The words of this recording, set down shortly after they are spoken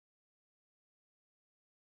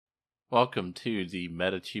Welcome to the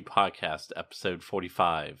Medici Podcast, episode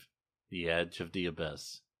 45, The Edge of the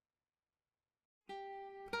Abyss.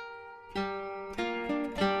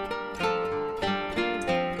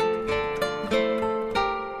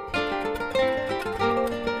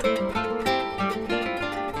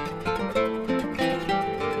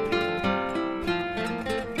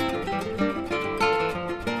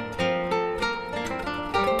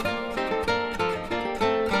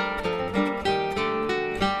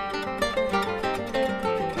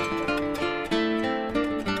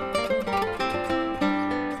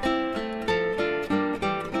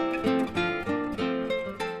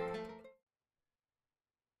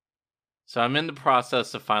 So I'm in the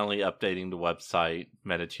process of finally updating the website,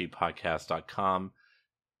 MediciPodcast.com.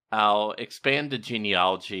 I'll expand the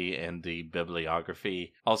genealogy and the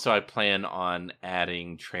bibliography. Also, I plan on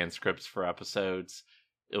adding transcripts for episodes.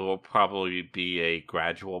 It will probably be a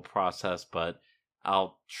gradual process, but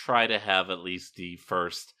I'll try to have at least the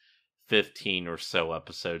first 15 or so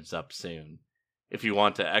episodes up soon. If you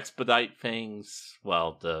want to expedite things,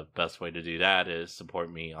 well, the best way to do that is support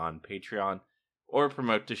me on Patreon, or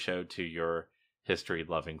promote the show to your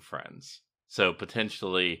history-loving friends. So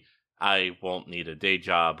potentially, I won't need a day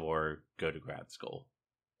job or go to grad school.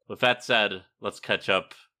 With that said, let's catch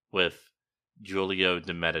up with Giulio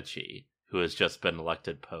de' Medici, who has just been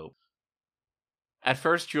elected Pope. At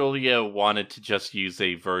first, Giulio wanted to just use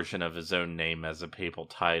a version of his own name as a papal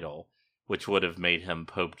title, which would have made him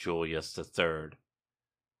Pope Julius III.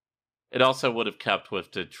 It also would have kept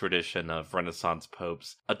with the tradition of Renaissance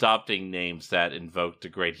popes adopting names that invoked the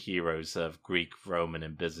great heroes of Greek, Roman,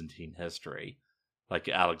 and Byzantine history, like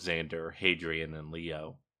Alexander, Hadrian, and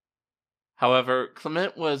Leo. However,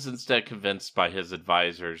 Clement was instead convinced by his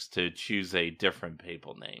advisors to choose a different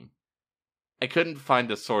papal name. I couldn't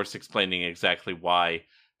find a source explaining exactly why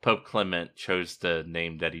Pope Clement chose the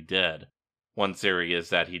name that he did. One theory is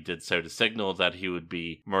that he did so to signal that he would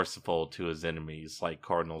be merciful to his enemies, like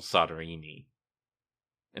Cardinal Soderini.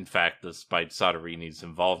 In fact, despite Soderini's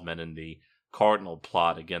involvement in the cardinal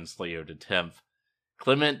plot against Leo X,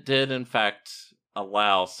 Clement did in fact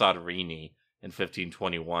allow Soderini in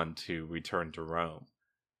 1521 to return to Rome,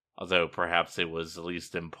 although perhaps it was at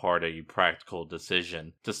least in part a practical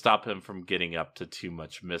decision to stop him from getting up to too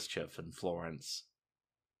much mischief in Florence.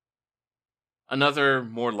 Another,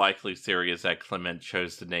 more likely theory is that Clement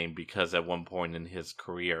chose the name because at one point in his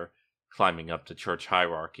career, climbing up the church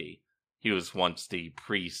hierarchy, he was once the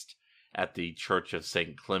priest at the Church of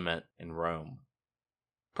St. Clement in Rome.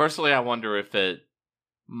 Personally, I wonder if it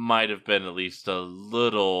might have been at least a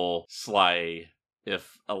little sly,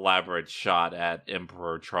 if elaborate shot at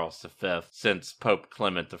Emperor Charles V, since Pope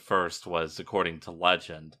Clement I was, according to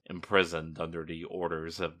legend, imprisoned under the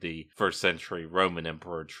orders of the first century Roman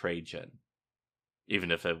Emperor Trajan.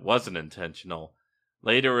 Even if it wasn't intentional,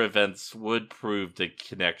 later events would prove the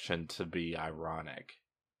connection to be ironic.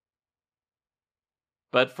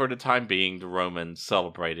 But for the time being, the Romans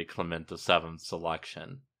celebrated Clement VII's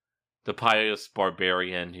election. The pious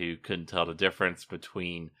barbarian who couldn't tell the difference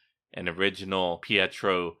between an original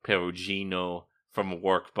Pietro Perugino from a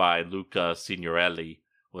work by Luca Signorelli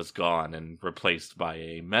was gone and replaced by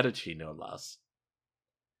a Medici no less.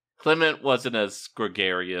 Clement wasn't as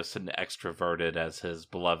gregarious and extroverted as his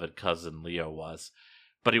beloved cousin Leo was,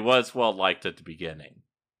 but he was well liked at the beginning.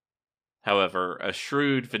 However, a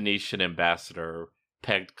shrewd Venetian ambassador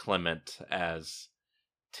pegged Clement as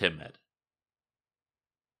timid.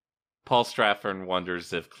 Paul Strathern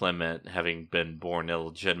wonders if Clement, having been born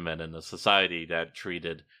illegitimate in a society that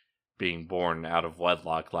treated being born out of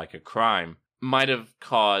wedlock like a crime, might have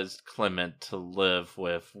caused Clement to live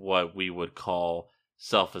with what we would call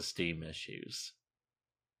self-esteem issues.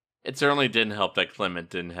 It certainly didn't help that Clement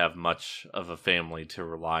didn't have much of a family to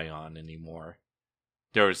rely on anymore.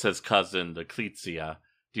 There was his cousin Lucrezia,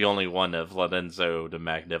 the only one of Lorenzo the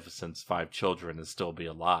Magnificent's 5 children to still be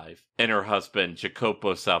alive, and her husband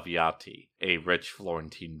Jacopo Salviati, a rich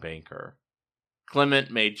Florentine banker. Clement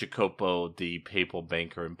made Jacopo the papal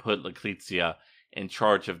banker and put Lucrezia in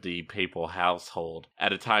charge of the papal household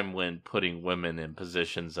at a time when putting women in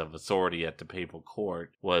positions of authority at the papal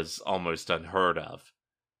court was almost unheard of.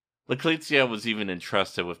 Lucrezia was even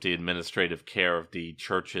entrusted with the administrative care of the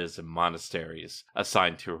churches and monasteries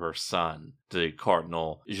assigned to her son, the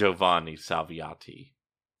Cardinal Giovanni Salviati.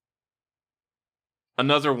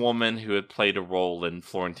 Another woman who had played a role in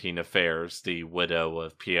Florentine affairs, the widow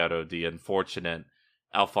of Piero the Unfortunate,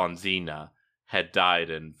 Alfonsina, had died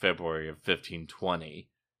in February of 1520,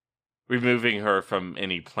 removing her from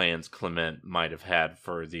any plans Clement might have had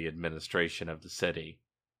for the administration of the city.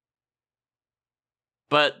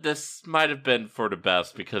 But this might have been for the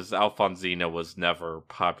best because Alfonsina was never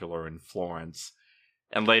popular in Florence,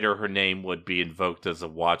 and later her name would be invoked as a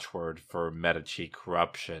watchword for Medici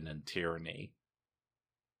corruption and tyranny.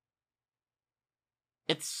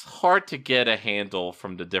 It's hard to get a handle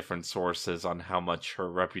from the different sources on how much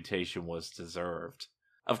her reputation was deserved.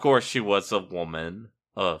 Of course, she was a woman,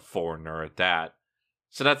 a foreigner at that,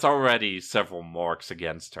 so that's already several marks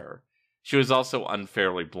against her. She was also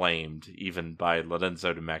unfairly blamed, even by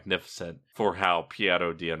Lorenzo the Magnificent, for how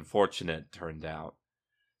Piero the Unfortunate turned out.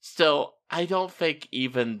 Still, I don't think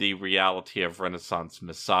even the reality of Renaissance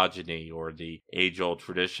misogyny or the age-old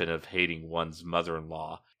tradition of hating one's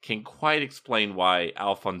mother-in-law can quite explain why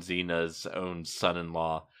Alfonsina's own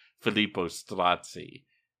son-in-law, Filippo Strozzi,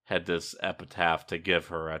 had this epitaph to give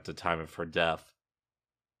her at the time of her death.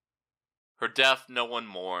 Her death no one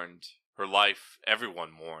mourned, her life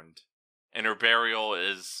everyone mourned, and her burial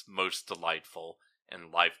is most delightful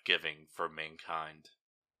and life-giving for mankind.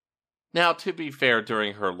 Now, to be fair,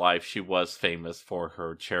 during her life she was famous for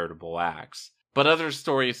her charitable acts, but other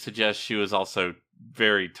stories suggest she was also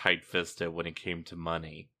very tight-fisted when it came to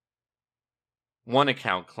money. One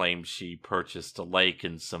account claims she purchased a lake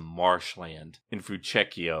and some marshland in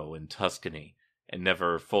Fucecchio in Tuscany, and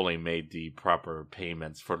never fully made the proper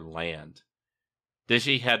payments for the land. Then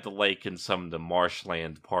she had the lake and some of the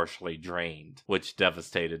marshland partially drained, which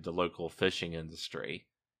devastated the local fishing industry.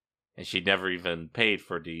 And she never even paid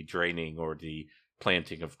for the draining or the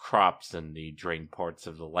planting of crops in the drained parts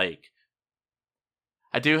of the lake.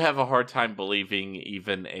 I do have a hard time believing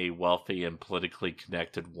even a wealthy and politically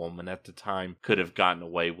connected woman at the time could have gotten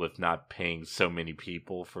away with not paying so many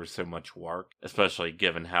people for so much work, especially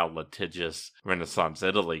given how litigious Renaissance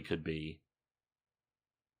Italy could be.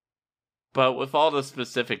 But with all the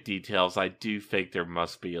specific details, I do think there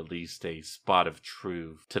must be at least a spot of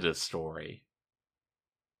truth to this story.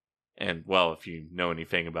 And, well, if you know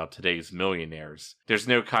anything about today's millionaires, there's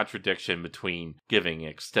no contradiction between giving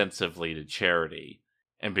extensively to charity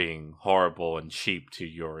and being horrible and cheap to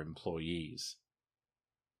your employees.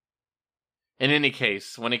 In any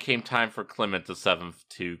case, when it came time for Clement VII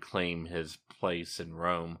to claim his place in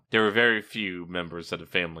Rome, there were very few members of the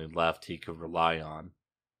family left he could rely on.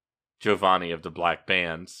 Giovanni of the Black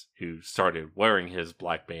Bands, who started wearing his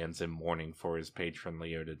black bands in mourning for his patron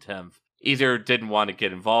Leo X, either didn't want to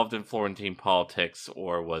get involved in Florentine politics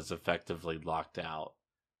or was effectively locked out.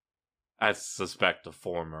 I suspect the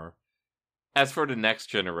former. As for the next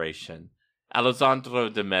generation, Alessandro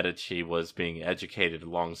de' Medici was being educated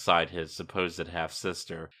alongside his supposed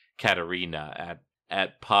half-sister, Caterina,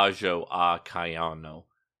 at Poggio a Caiano,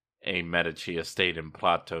 a Medici estate in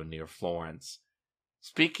Prato near Florence.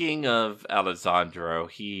 Speaking of Alessandro,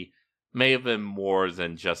 he may have been more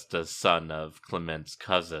than just a son of Clement's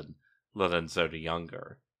cousin, Lorenzo the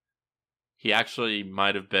Younger. He actually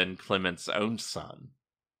might have been Clement's own son,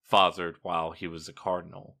 fathered while he was a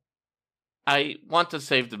cardinal. I want to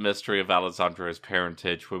save the mystery of Alessandro's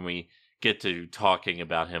parentage when we get to talking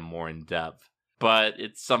about him more in depth, but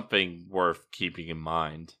it's something worth keeping in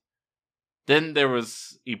mind. Then there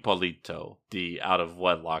was Ippolito, the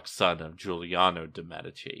out-of-wedlock son of Giuliano de'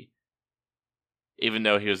 Medici. Even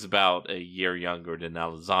though he was about a year younger than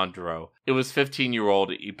Alessandro, it was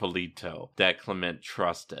 15-year-old Ippolito that Clement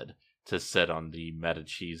trusted to sit on the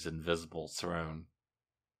Medici's invisible throne.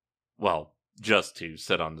 Well, just to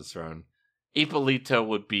sit on the throne. Ippolito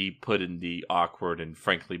would be put in the awkward and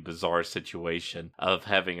frankly bizarre situation of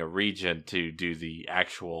having a regent to do the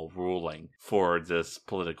actual ruling for this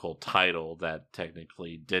political title that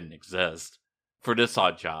technically didn't exist. For this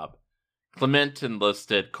odd job, Clement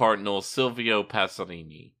enlisted Cardinal Silvio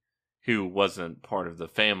Passerini, who wasn't part of the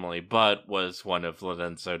family but was one of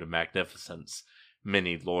Lorenzo the Magnificent's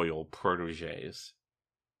many loyal protégés.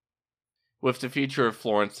 With the future of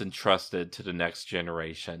Florence entrusted to the next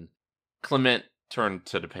generation, Clement turned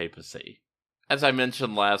to the papacy. As I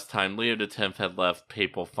mentioned last time, Leo X had left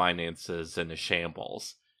papal finances in a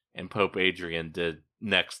shambles, and Pope Adrian did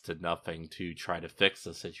next to nothing to try to fix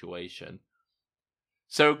the situation.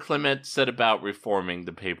 So Clement set about reforming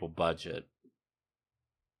the papal budget.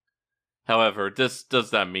 However, this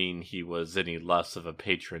does not mean he was any less of a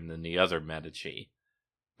patron than the other Medici.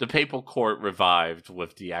 The papal court revived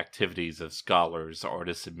with the activities of scholars,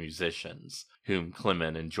 artists, and musicians, whom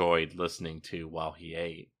Clement enjoyed listening to while he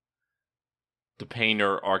ate. The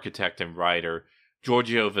painter, architect, and writer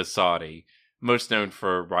Giorgio Vasari, most known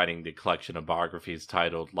for writing the collection of biographies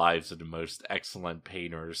titled Lives of the Most Excellent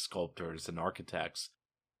Painters, Sculptors, and Architects,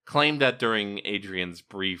 claimed that during Adrian's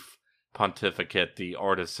brief pontificate the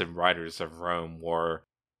artists and writers of Rome were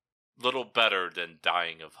little better than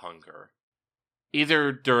dying of hunger.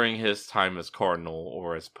 Either during his time as cardinal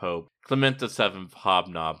or as pope, Clement VII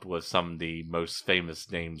hobnobbed with some of the most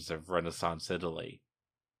famous names of Renaissance Italy.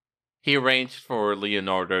 He arranged for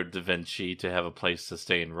Leonardo da Vinci to have a place to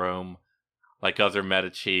stay in Rome. Like other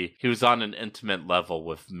Medici, he was on an intimate level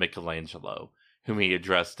with Michelangelo, whom he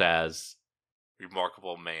addressed as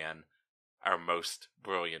 "remarkable man, our most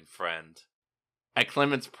brilliant friend." At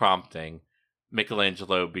Clement's prompting,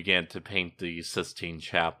 Michelangelo began to paint the Sistine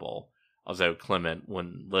Chapel, although Clement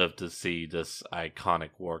wouldn't live to see this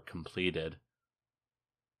iconic work completed.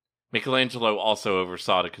 Michelangelo also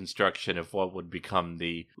oversaw the construction of what would become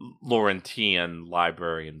the Laurentian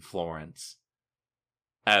Library in Florence.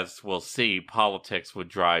 As we'll see, politics would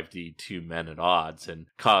drive the two men at odds and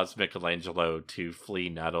cause Michelangelo to flee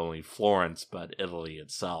not only Florence but Italy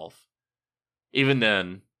itself. Even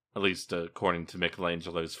then, at least according to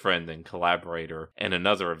Michelangelo's friend and collaborator and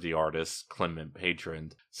another of the artists Clement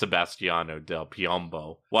patroned, Sebastiano del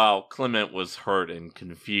Piombo, while Clement was hurt and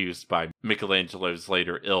confused by Michelangelo's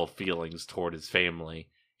later ill feelings toward his family,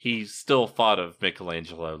 he still thought of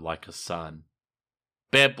Michelangelo like a son.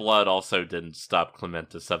 Bad blood also didn't stop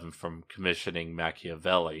Clement VII from commissioning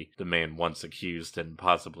Machiavelli, the man once accused and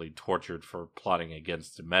possibly tortured for plotting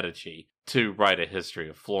against the Medici, to write a history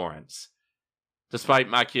of Florence. Despite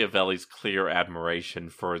Machiavelli's clear admiration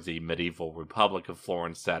for the medieval Republic of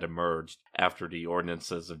Florence that emerged after the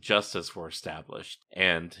ordinances of justice were established,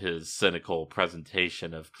 and his cynical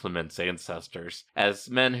presentation of Clement's ancestors as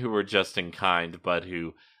men who were just and kind but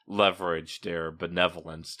who leveraged their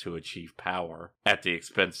benevolence to achieve power at the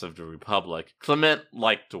expense of the Republic, Clement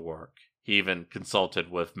liked the work. He even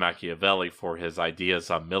consulted with Machiavelli for his ideas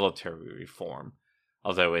on military reform,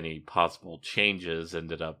 although any possible changes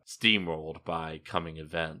ended up steamrolled by coming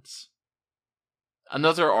events.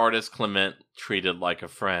 Another artist Clement treated like a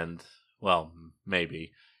friend, well,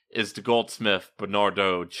 maybe, is the goldsmith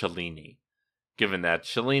Bernardo Cellini, given that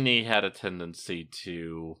Cellini had a tendency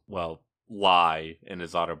to, lie in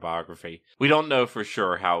his autobiography. We don't know for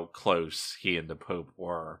sure how close he and the Pope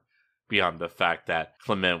were, beyond the fact that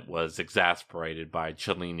Clement was exasperated by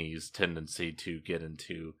Cellini's tendency to get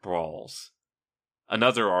into brawls.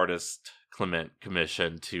 Another artist Clement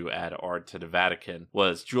commissioned to add art to the Vatican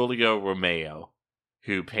was Giulio Romeo,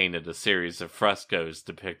 who painted a series of frescoes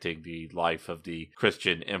depicting the life of the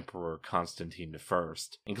Christian Emperor Constantine I,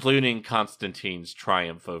 including Constantine's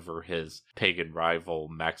triumph over his pagan rival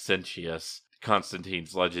Maxentius,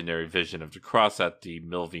 Constantine's legendary vision of the cross at the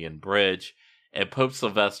Milvian Bridge, and Pope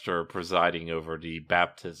Sylvester presiding over the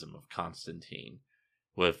baptism of Constantine,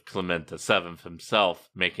 with Clement VII himself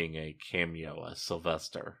making a cameo as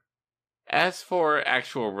Sylvester. As for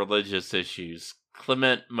actual religious issues,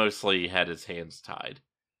 Clement mostly had his hands tied.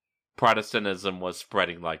 Protestantism was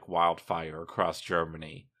spreading like wildfire across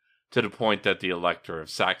Germany, to the point that the Elector of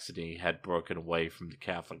Saxony had broken away from the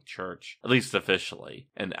Catholic Church, at least officially,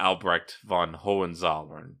 and Albrecht von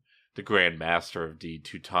Hohenzollern, the Grand Master of the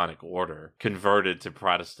Teutonic Order, converted to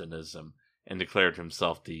Protestantism and declared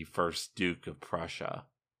himself the first Duke of Prussia.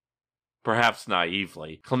 Perhaps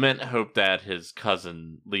naively, Clement hoped that his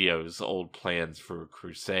cousin Leo's old plans for a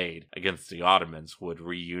crusade against the Ottomans would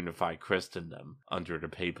reunify Christendom under the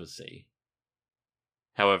papacy.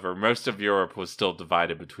 However, most of Europe was still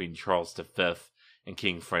divided between Charles V and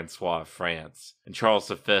King Francois of France, and Charles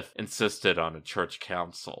V insisted on a church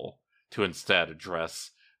council to instead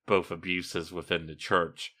address both abuses within the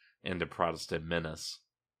church and the Protestant menace.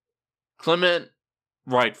 Clement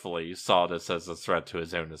rightfully saw this as a threat to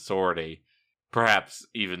his own authority, perhaps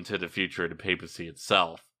even to the future of the papacy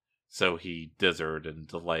itself, so he dithered and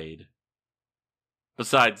delayed.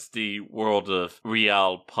 Besides, the world of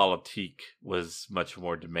realpolitik was much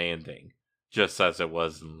more demanding, just as it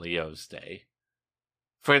was in Leo's day.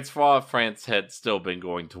 Francois of France had still been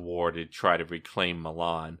going to war to try to reclaim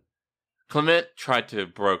Milan. Clement tried to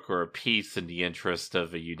broker a peace in the interest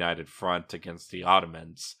of a united front against the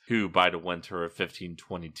Ottomans, who by the winter of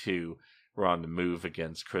 1522 were on the move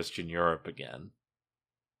against Christian Europe again.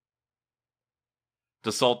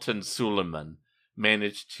 The Sultan Suleiman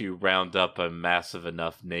managed to round up a massive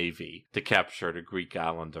enough navy to capture the Greek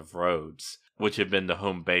island of Rhodes, which had been the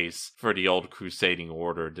home base for the old crusading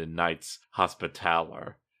order, the Knights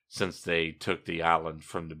Hospitaller, since they took the island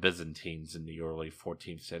from the Byzantines in the early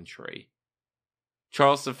 14th century.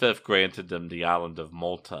 Charles V granted them the island of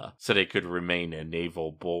Malta so they could remain a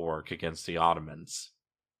naval bulwark against the Ottomans.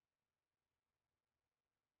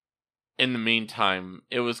 In the meantime,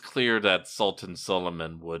 it was clear that Sultan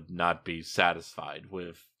Suleiman would not be satisfied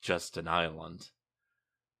with just an island.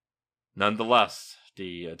 Nonetheless,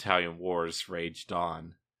 the Italian wars raged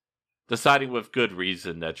on. Deciding with good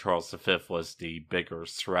reason that Charles V was the bigger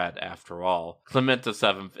threat after all, Clement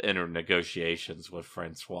VII entered negotiations with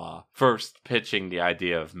Francois, first pitching the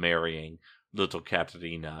idea of marrying little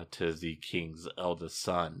Caterina to the king's eldest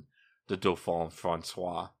son, the Dauphin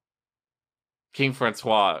Francois. King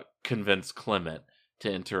Francois convinced Clement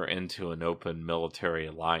to enter into an open military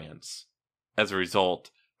alliance. As a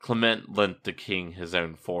result, Clement lent the king his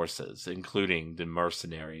own forces, including the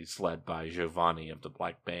mercenaries led by Giovanni of the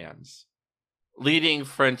Black Bands. Leading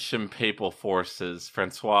French and papal forces,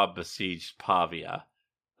 Francois besieged Pavia,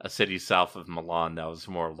 a city south of Milan that was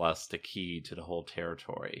more or less the key to the whole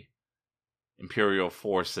territory. Imperial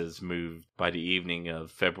forces moved by the evening of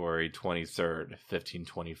February 23rd,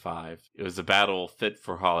 1525. It was a battle fit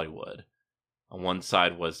for Hollywood. On one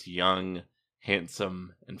side was the young,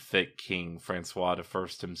 handsome, and fit King Francois I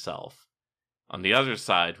himself. On the other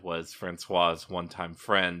side was Francois's one-time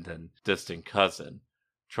friend and distant cousin,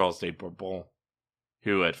 Charles de Bourbon,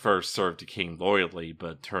 who at first served the king loyally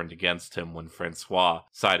but turned against him when Francois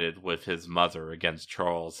sided with his mother against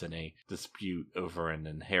Charles in a dispute over an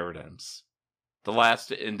inheritance. The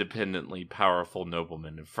last independently powerful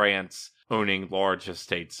nobleman in France, owning large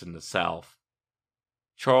estates in the south.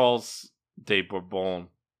 Charles de Bourbon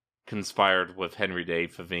conspired with Henry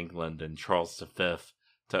VIII of England and Charles V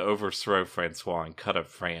to overthrow Francois and cut up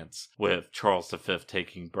France, with Charles V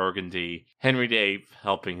taking Burgundy, Henry VIII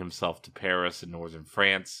helping himself to Paris in northern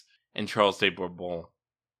France, and Charles de Bourbon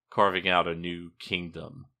carving out a new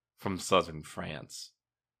kingdom from southern France.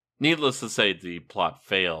 Needless to say, the plot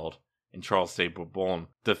failed, and Charles de Bourbon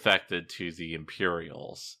defected to the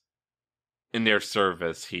Imperials. In their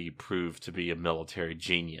service, he proved to be a military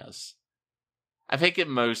genius. I think in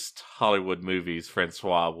most Hollywood movies,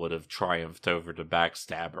 Francois would have triumphed over the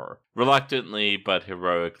backstabber, reluctantly but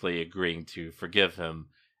heroically agreeing to forgive him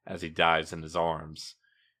as he dies in his arms,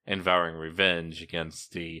 and vowing revenge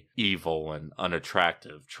against the evil and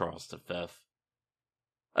unattractive Charles V.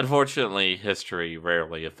 Unfortunately, history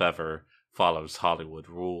rarely, if ever, follows Hollywood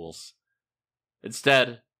rules.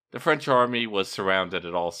 Instead, the French army was surrounded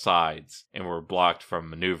at all sides and were blocked from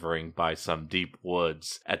maneuvering by some deep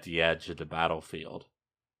woods at the edge of the battlefield.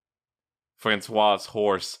 Francois's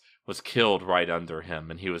horse was killed right under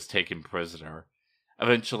him and he was taken prisoner,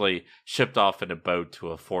 eventually shipped off in a boat to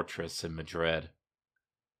a fortress in Madrid.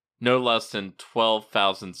 No less than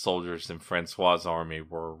 12,000 soldiers in Francois's army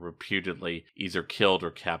were reputedly either killed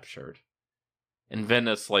or captured. In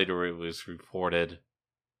Venice later it was reported,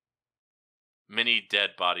 "Many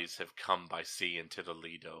dead bodies have come by sea into the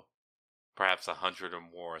Lido. Perhaps 100 or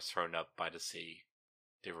more are thrown up by the sea.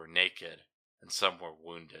 They were naked, and some were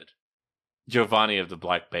wounded." Giovanni of the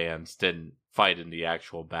Black Bands didn't fight in the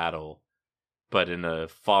actual battle, but in a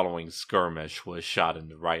following skirmish was shot in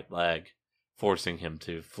the right leg, forcing him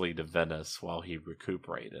to flee to Venice while he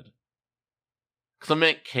recuperated.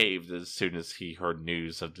 Clement caved as soon as he heard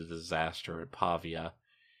news of the disaster at Pavia.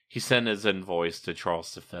 He sent his envoys to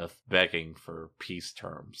Charles V, begging for peace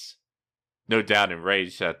terms. No doubt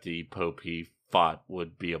enraged that the Pope he thought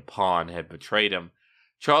would be a pawn had betrayed him,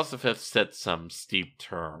 Charles V set some steep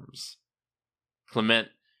terms. Clement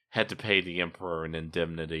had to pay the emperor an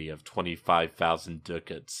indemnity of 25,000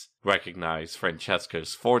 ducats, recognize Francesco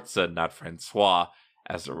Sforza, not Francois,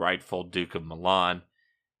 as the rightful Duke of Milan,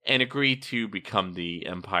 and agree to become the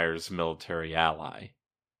empire's military ally.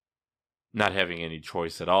 Not having any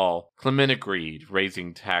choice at all, Clement agreed,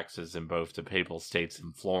 raising taxes in both the papal states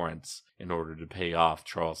and Florence in order to pay off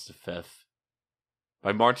Charles V.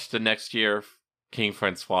 By March the next year, King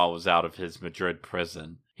Francois was out of his Madrid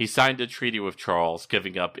prison. He signed a treaty with Charles,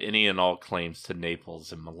 giving up any and all claims to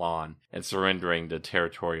Naples and Milan, and surrendering the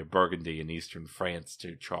territory of Burgundy in eastern France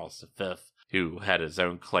to Charles V, who had his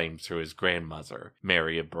own claim through his grandmother,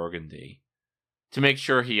 Mary of Burgundy. To make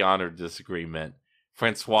sure he honored this agreement,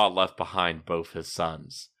 Francois left behind both his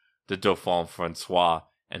sons, the Dauphin Francois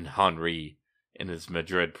and Henri, in his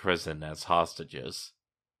Madrid prison as hostages.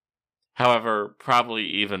 However, probably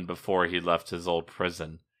even before he left his old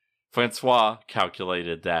prison, Francois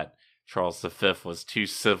calculated that Charles V was too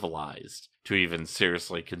civilized to even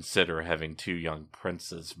seriously consider having two young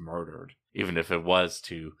princes murdered, even if it was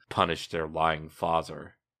to punish their lying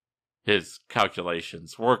father. His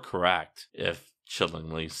calculations were correct, if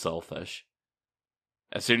chillingly selfish.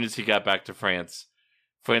 As soon as he got back to France,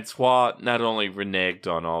 Francois not only reneged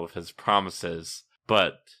on all of his promises,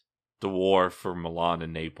 but the war for Milan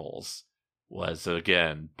and Naples was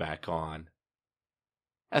again back on.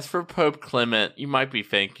 As for Pope Clement, you might be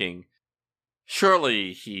thinking,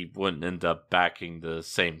 surely he wouldn't end up backing the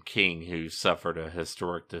same king who suffered a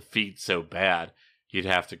historic defeat so bad You'd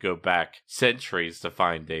have to go back centuries to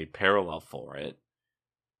find a parallel for it.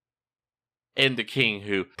 And the king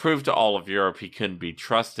who proved to all of Europe he couldn't be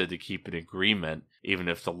trusted to keep an agreement, even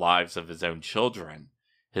if the lives of his own children,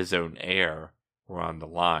 his own heir, were on the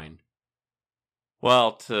line.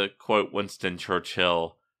 Well, to quote Winston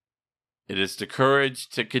Churchill, it is the courage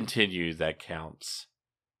to continue that counts.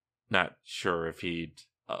 Not sure if he'd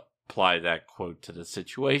apply that quote to the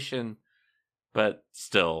situation, but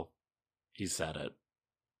still, he said it.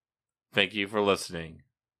 Thank you for listening.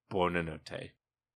 Buona notte.